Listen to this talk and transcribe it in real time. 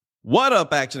What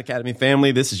up, Action Academy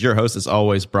family? This is your host, as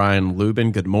always, Brian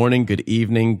Lubin. Good morning, good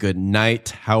evening, good night.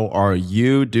 How are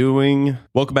you doing?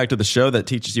 Welcome back to the show that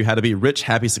teaches you how to be rich,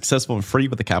 happy, successful, and free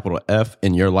with a capital F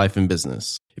in your life and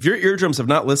business. If your eardrums have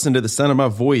not listened to the sound of my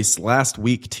voice last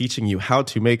week, teaching you how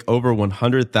to make over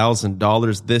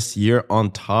 $100,000 this year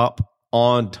on top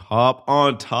of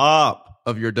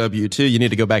your W-2, you need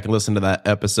to go back and listen to that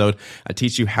episode. I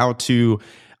teach you how to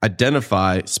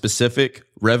identify specific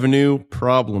revenue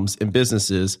problems in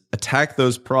businesses, attack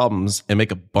those problems, and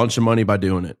make a bunch of money by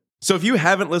doing it. So if you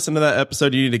haven't listened to that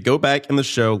episode, you need to go back in the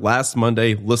show last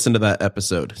Monday, listen to that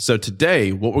episode. So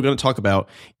today, what we're going to talk about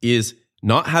is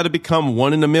not how to become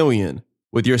one in a million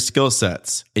with your skill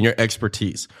sets and your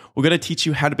expertise. We're going to teach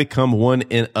you how to become one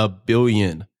in a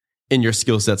billion in your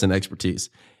skill sets and expertise.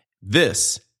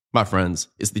 This, my friends,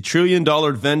 is the $1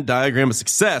 trillion Venn diagram of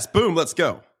success. Boom, let's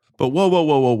go. But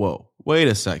whoa. Wait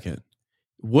a second.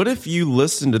 What if you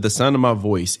listen to the sound of my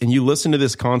voice and you listen to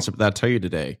this concept that I tell you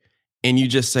today and you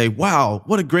just say, wow,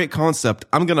 what a great concept.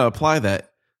 I'm going to apply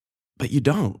that. But you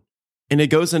don't. And it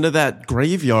goes into that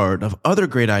graveyard of other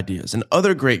great ideas and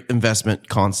other great investment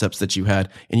concepts that you had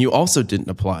and you also didn't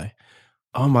apply.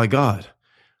 Oh my God.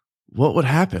 What would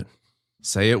happen?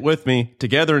 Say it with me.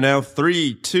 Together now.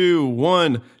 3, 2,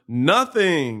 1.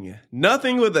 Nothing.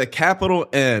 Nothing with a capital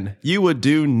N. You would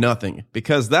do nothing,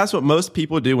 because that's what most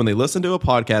people do when they listen to a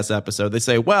podcast episode. They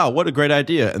say, wow, what a great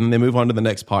idea. And then they move on to the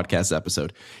next podcast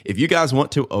episode. If you guys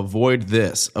want to avoid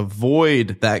this,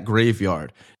 avoid that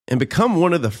graveyard, and become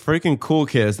one of the freaking cool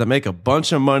kids that make a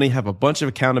bunch of money, have a bunch of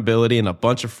accountability, and a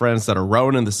bunch of friends that are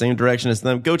rowing in the same direction as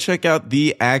them, go check out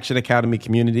the Action Academy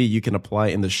community. You can apply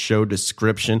in the show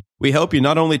description. We help you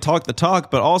not only talk the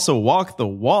talk, but also walk the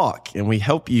walk. And we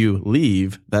help you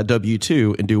leave that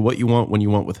W-2 and do what you want, when you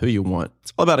want, with who you want.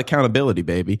 It's all about accountability,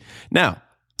 baby. Now,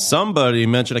 somebody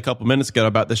mentioned a couple minutes ago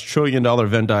about this $1 trillion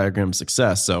Venn diagram of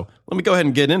success. So let me go ahead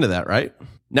and get into that, right?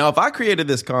 Now, if I created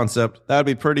this concept, that would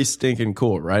be pretty stinking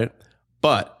cool, right?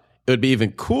 But it would be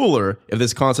even cooler if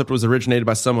this concept was originated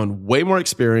by someone way more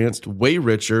experienced, way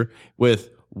richer, with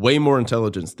way more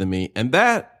intelligence than me. And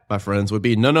that, my friends, would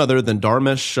be none other than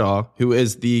Dharmesh Shah, who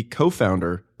is the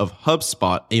co-founder of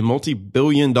HubSpot, a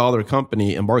multi-billion-dollar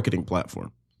company and marketing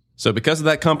platform. So because of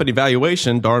that company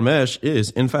valuation, Dharmesh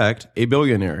is, in fact, a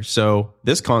billionaire. So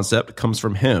this concept comes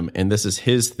from him, and this is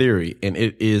his theory, and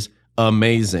it is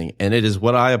amazing. And it is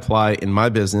what I apply in my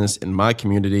business, in my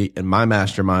community, in my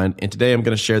mastermind. And today I'm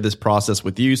going to share this process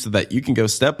with you so that you can go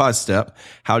step by step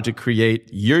how to create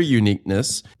your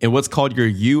uniqueness in what's called your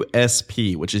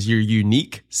USP, which is your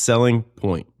unique selling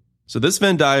point. So this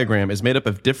Venn diagram is made up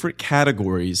of different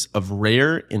categories of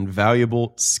rare and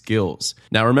valuable skills.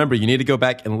 Now remember, you need to go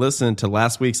back and listen to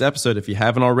last week's episode if you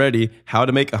haven't already, how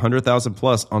to make 100,000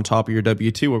 plus on top of your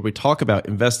W-2, where we talk about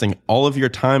investing all of your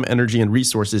time, energy, and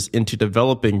resources into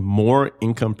developing more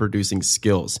income producing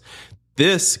skills.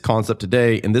 This concept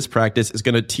today in this practice is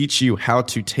going to teach you how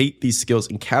to take these skills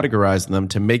and categorize them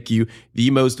to make you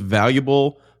the most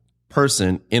valuable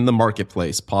person in the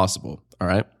marketplace possible. All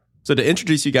right. So to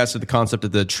introduce you guys to the concept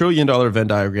of the $1 trillion Venn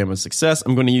diagram of success,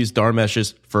 I'm going to use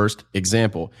Dharmesh's first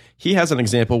example. He has an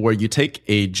example where you take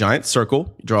a giant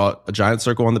circle, you draw a giant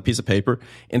circle on the piece of paper,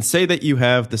 and say that you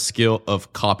have the skill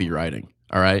of copywriting.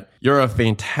 All right. You're a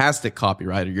fantastic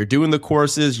copywriter. You're doing the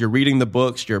courses, you're reading the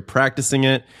books, you're practicing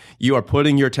it. You are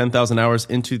putting your 10,000 hours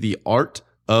into the art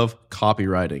of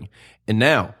copywriting. And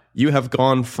now you have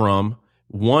gone from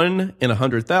 1 in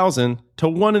 100,000 to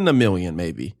 1 in a million,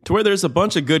 maybe, to where there's a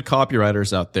bunch of good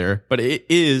copywriters out there, but it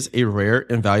is a rare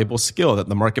and valuable skill that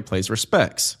the marketplace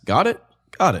respects. Got it?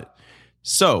 Got it.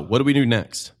 So what do we do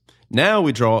next? Now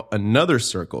we draw another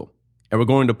circle, and we're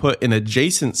going to put an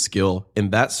adjacent skill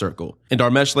in that circle. And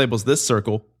Dharmesh labels this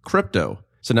circle crypto.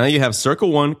 So now you have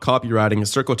circle 1, copywriting, and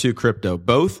circle 2, crypto.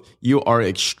 Both you are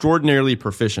extraordinarily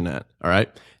proficient at. All right.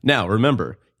 Now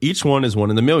remember, each one is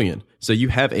 1 in a million. So you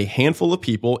have a handful of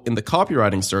people in the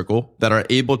copywriting circle that are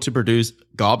able to produce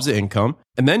gobs of income.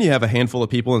 And then you have a handful of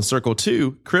people in circle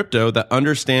 2, crypto, that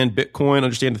understand Bitcoin,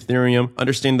 understand Ethereum,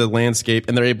 understand the landscape,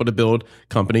 and they're able to build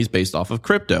companies based off of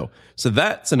crypto. So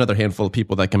that's another handful of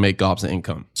people that can make gobs of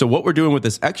income. So what we're doing with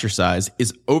this exercise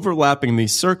is overlapping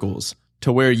these circles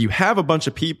to where you have a bunch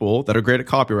of people that are great at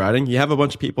copywriting, you have a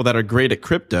bunch of people that are great at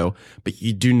crypto, but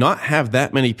you do not have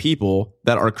that many people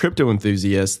that are crypto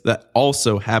enthusiasts that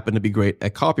also happen to be great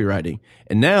at copywriting.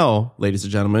 And now, ladies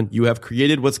and gentlemen, you have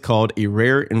created what's called a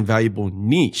rare and valuable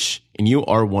niche, and you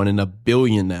are 1 in a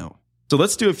billion now. So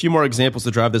let's do a few more examples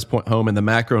to drive this point home in the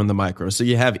macro and the micro. So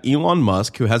you have Elon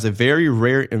Musk, who has a very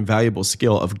rare and valuable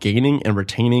skill of gaining and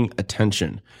retaining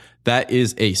attention. That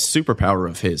is a superpower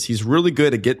of his. He's really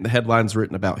good at getting the headlines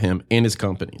written about him and his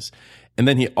companies. And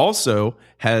then he also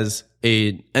has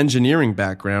an engineering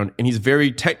background, and he's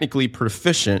very technically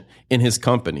proficient in his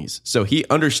companies. So he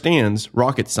understands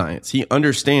rocket science. He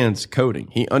understands coding.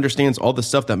 He understands all the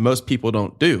stuff that most people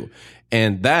don't do.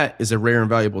 And that is a rare and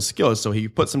valuable skill. So he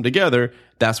puts them together.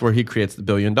 That's where he creates the $1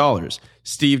 billion.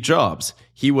 Steve Jobs,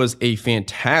 he was a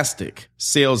fantastic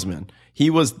salesman. He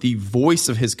was the voice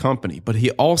of his company, but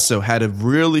he also had a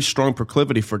really strong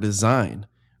proclivity for design.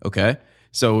 Okay.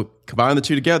 So combine the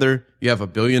two together, you have a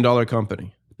 $1 billion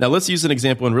company. Now let's use an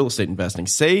example in real estate investing.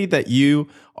 Say that you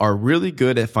are really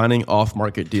good at finding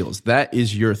off-market deals. That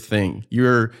is your thing.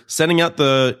 You're sending out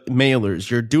the mailers.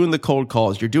 You're doing the cold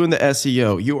calls. You're doing the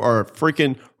SEO. You are a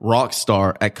freaking rock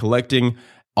star at collecting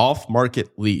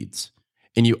off-market leads.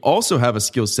 And you also have a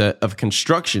skill set of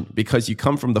construction because you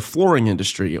come from the flooring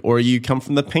industry, or you come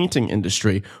from the painting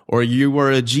industry, or you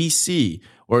were a GC,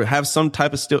 or have some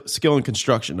type of skill in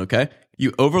construction, okay?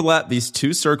 You overlap these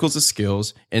two circles of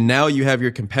skills, and now you have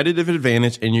your competitive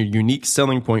advantage and your unique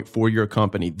selling point for your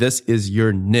company. This is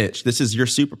your niche. This is your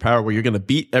superpower where you're going to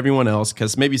beat everyone else,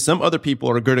 because maybe some other people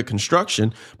are good at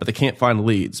construction, but they can't find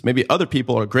leads. Maybe other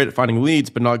people are great at finding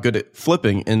leads, but not good at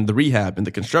flipping in the rehab and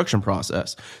the construction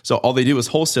process. So all they do is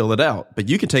wholesale it out, but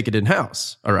you can take it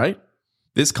in-house, all right?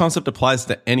 This concept applies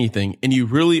to anything, and you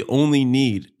really only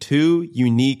need two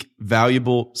unique,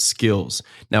 valuable skills.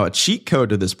 Now, a cheat code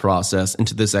to this process and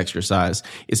to this exercise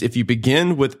is if you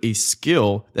begin with a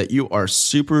skill that you are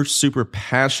super, super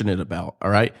passionate about,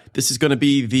 all right? This is going to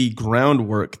be the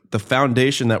groundwork, the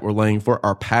foundation that we're laying for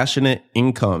our passionate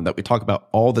income that we talk about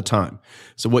all the time.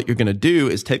 So what you're going to do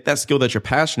is take that skill that you're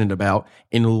passionate about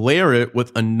and layer it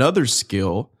with another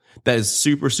skill that is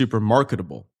super, super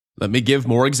marketable. Let me give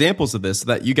more examples of this so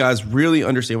that you guys really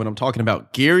understand what I'm talking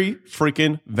about. Gary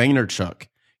freaking Vaynerchuk.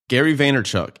 Gary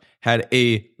Vaynerchuk had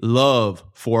a love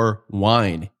for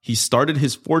wine. He started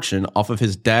his fortune off of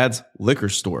his dad's liquor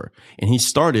store, and he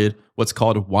started what's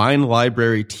called Wine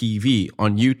Library TV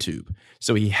on YouTube.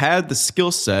 So he had the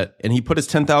skill set, and he put his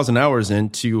 10,000 hours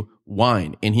into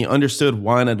wine, and he understood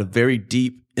wine at a very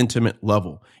deep, intimate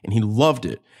level, and he loved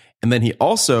it. And then he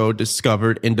also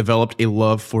discovered and developed a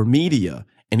love for media.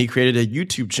 And he created a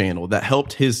YouTube channel that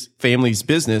helped his family's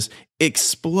business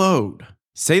explode.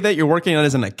 Say that you're working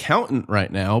as an accountant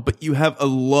right now, but you have a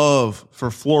love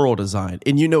for floral design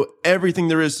and you know everything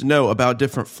there is to know about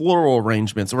different floral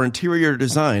arrangements or interior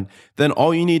design. Then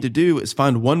all you need to do is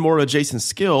find one more adjacent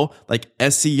skill like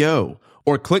SEO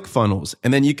or ClickFunnels,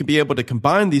 and then you can be able to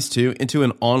combine these two into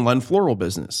an online floral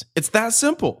business. It's that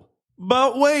simple.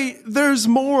 But wait, there's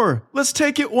more. Let's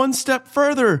take it one step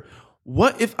further.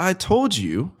 What if I told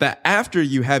you that after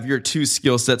you have your two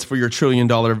skill sets for your $1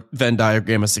 trillion Venn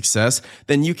diagram of success,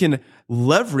 then you can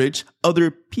leverage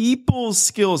other people's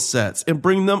skill sets and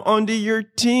bring them onto your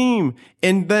team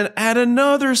and then add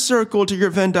another circle to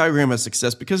your Venn diagram of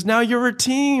success because now you're a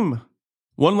team.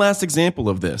 One last example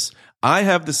of this. I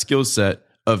have the skill set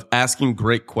of asking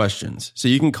great questions. So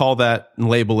you can call that and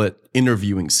label it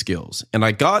interviewing skills. And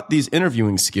I got these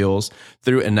interviewing skills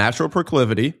through a natural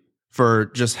proclivity for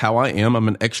just how I am. I'm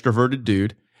an extroverted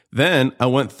dude. Then I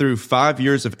went through 5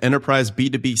 years of enterprise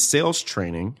B2B sales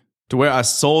training to where I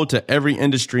sold to every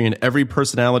industry and every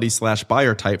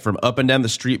personality/buyer type, from up and down the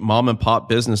street mom and pop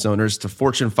business owners to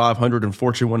Fortune 500 and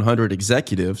Fortune 100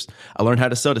 executives. I learned how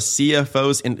to sell to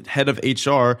CFOs and head of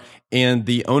HR and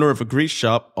the owner of a grease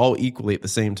shop all equally at the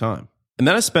same time. And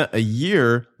then I spent a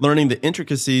year learning the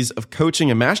intricacies of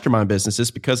coaching and mastermind businesses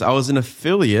because I was an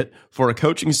affiliate for a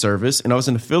coaching service and I was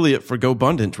an affiliate for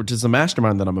GoBundant, which is a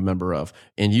mastermind that I'm a member of.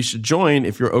 And you should join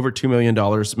if you're over $2 million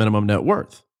minimum net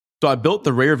worth. So I built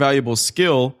the rare, valuable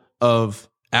skill of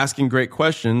asking great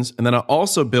questions. And then I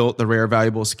also built the rare,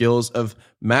 valuable skills of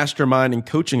mastermind and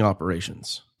coaching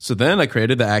operations. So then I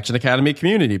created the Action Academy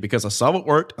community because I saw what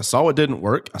worked, I saw what didn't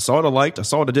work, I saw what I liked, I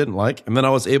saw what I didn't like, and then I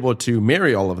was able to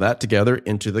marry all of that together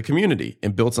into the community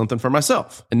and build something for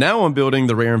myself. And now I'm building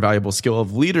the rare and valuable skill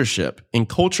of leadership and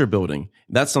culture building.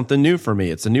 That's something new for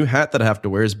me. It's a new hat that I have to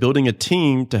wear, is building a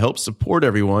team to help support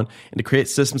everyone and to create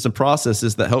systems and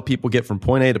processes that help people get from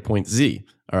point A to point Z.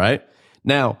 All right.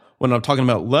 Now, when I'm talking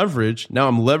about leverage, now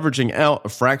I'm leveraging out a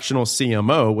fractional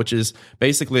CMO, which is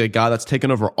basically a guy that's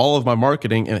taken over all of my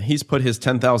marketing, and he's put his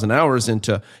 10,000 hours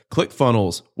into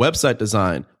ClickFunnels, website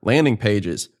design, landing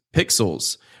pages,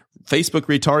 pixels, Facebook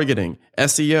retargeting,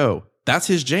 SEO. That's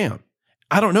his jam.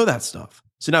 I don't know that stuff.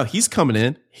 So now he's coming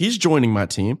in, he's joining my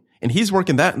team, and he's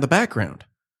working that in the background.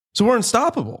 So we're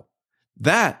unstoppable.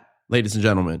 That, ladies and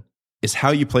gentlemen, is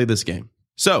how you play this game.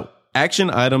 So,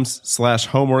 action items /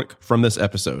 homework from this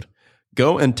episode.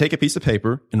 Go and take a piece of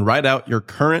paper and write out your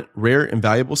current rare and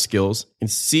valuable skills and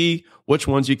see which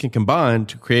ones you can combine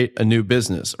to create a new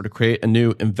business or to create a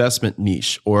new investment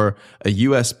niche or a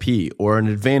USP or an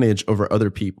advantage over other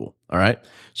people. All right.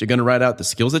 So you're going to write out the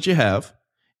skills that you have,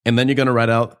 and then you're going to write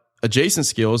out adjacent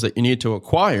skills that you need to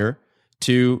acquire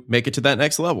to make it to that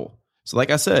next level. So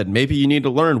like I said, maybe you need to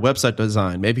learn website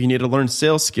design. Maybe you need to learn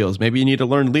sales skills. Maybe you need to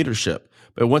learn leadership.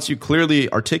 But once you clearly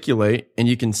articulate and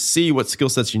you can see what skill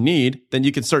sets you need, then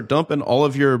you can start dumping all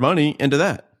of your money into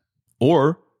that,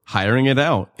 or hiring it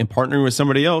out and partnering with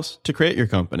somebody else to create your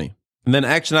company. And then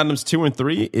action items 2 and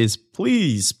 3 is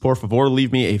please, por favor,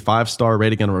 leave me a 5-star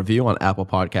rating and a review on Apple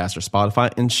Podcasts or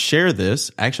Spotify, and share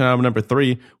this action item number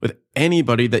 3 with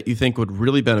anybody that you think would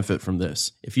really benefit from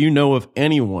this. If you know of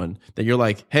anyone that you're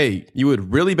like, hey, you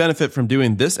would really benefit from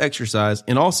doing this exercise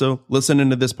and also listening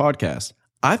to this podcast,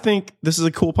 I think this is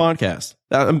a cool podcast.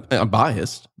 I'm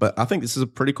biased, but I think this is a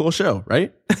pretty cool show,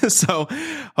 right? So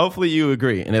hopefully you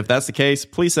agree. And if that's the case,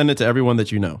 please send it to everyone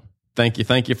that you know. Thank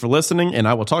you for listening, and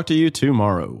I will talk to you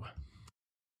tomorrow.